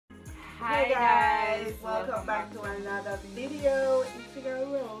Hi guys, welcome back to another video. It's your girl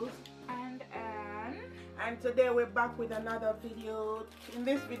Rose and Anne. And today we're back with another video. In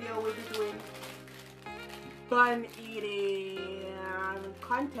this video we'll be doing bun eating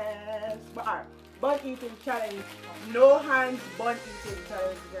contest, bun eating challenge. No hands bun eating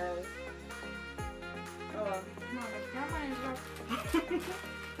challenge, guys. No, the camera is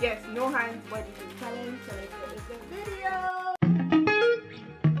Yes, no hands bun eating challenge. So let's get into the video.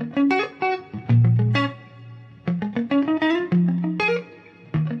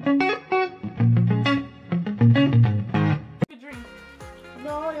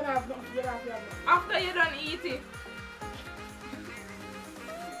 After you done eat it.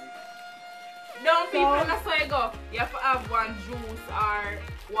 Don't people not so you go. You have to have one juice or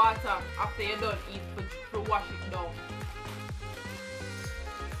water after you done eat to wash it down.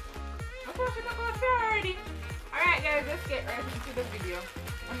 Let's wash it up already. Alright guys, let's get right into the video.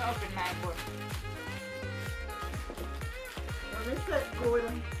 I'm gonna open my book. Let's get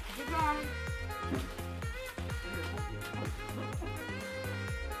going.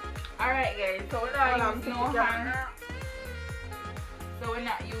 Alright guys, so we're not using no hand. So we're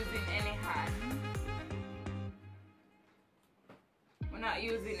not using any hand. We're not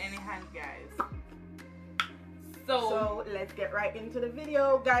using any hand, guys. So let's get right into the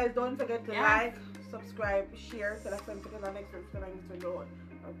video. Guys, don't forget to like, subscribe, share, tell a friend to get the next friend to know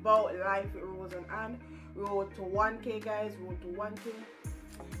about life with Rose and Anne. Road to 1K, guys. Road to 1K.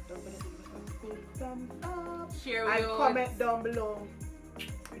 Don't forget to give us a big thumbs up. Share and comment down below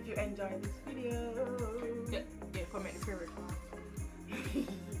if you enjoy this video. Yeah, comment the favorite part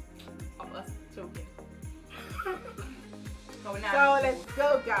of us joking. So let's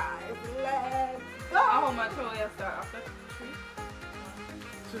go, guys. Let's go. How much will you start after 3?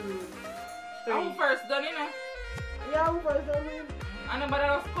 2, 3. Who first done, you know? Yeah, who first done it? I know, but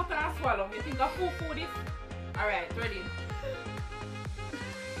I was cut and swallow. You think of food is? Alright, ready.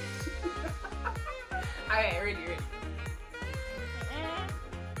 Alright, ready.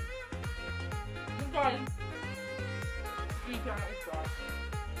 Darling. You can't eat sauce.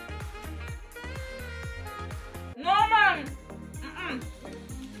 No, man!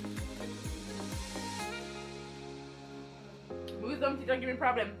 Wisdom teacher give me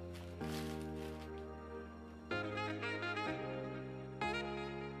problem.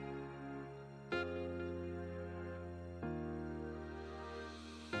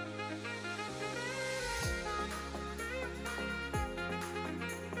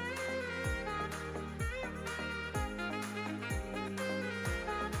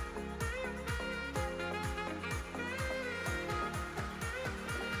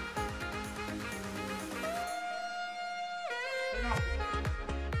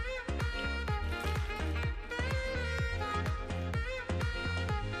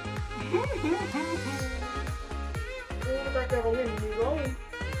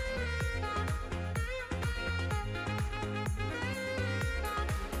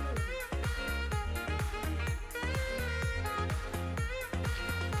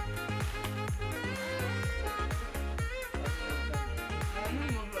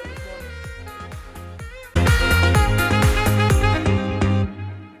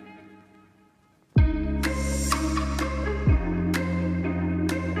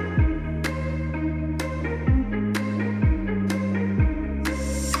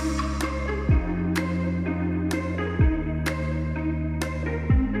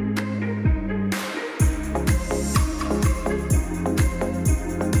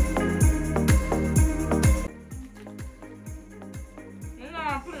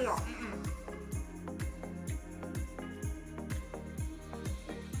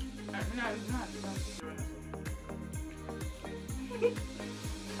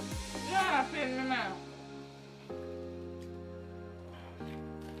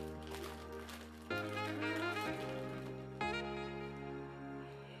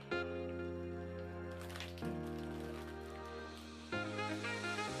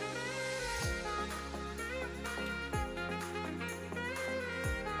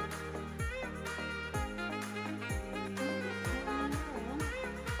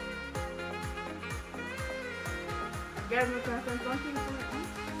 Guys, we can send something to it.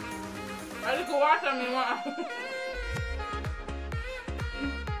 I just go water me, man.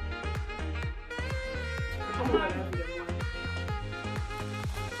 Come on.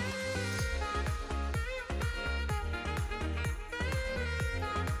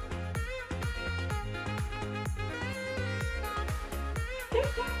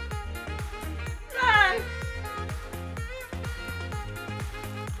 Man.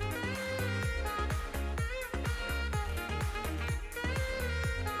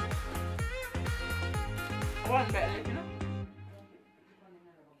 one better, you know?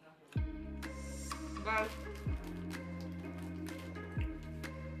 Guys.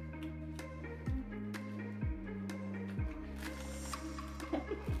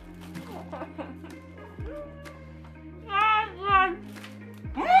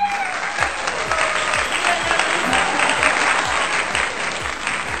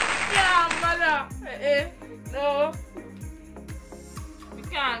 No, you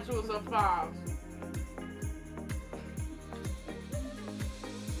can't choose so fast.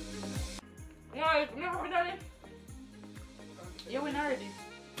 You have done it? You win already.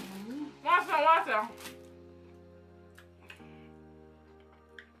 Water.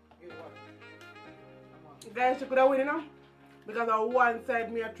 Guys, you could have win, you know? Because on one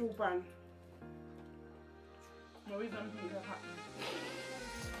side, me a true pan. No reason to happen.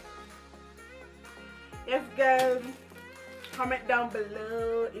 Yes, guys, comment down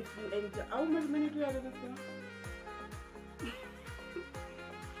below if you enjoy. How much minutes do you have in this one?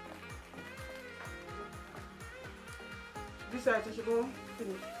 This side, so she go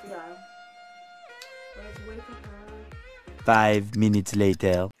finish. Yeah. Let's wait for her. 5 minutes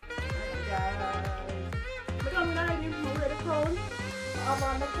later. Guys, but I'm gonna hide him. I'm ready to crown. I'm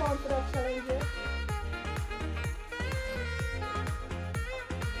on the crown for that challenge.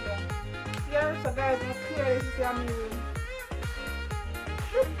 Yeah, so guys, I'm clear this is I'm using.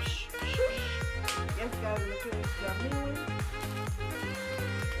 Yes, guys, I'm clear this is I'm using.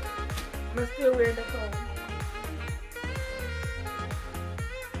 I'm still wearing the crown.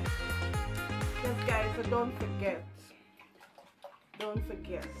 Yes, guys, so don't forget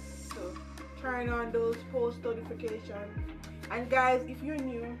to turn on those post notifications. And guys, if you're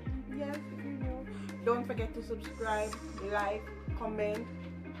new, don't forget to subscribe, like, comment.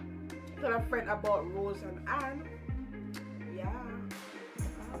 Tell a friend about Rose and Anne.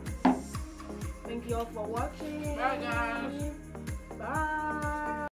 Yeah. Thank you all for watching. Bye, guys.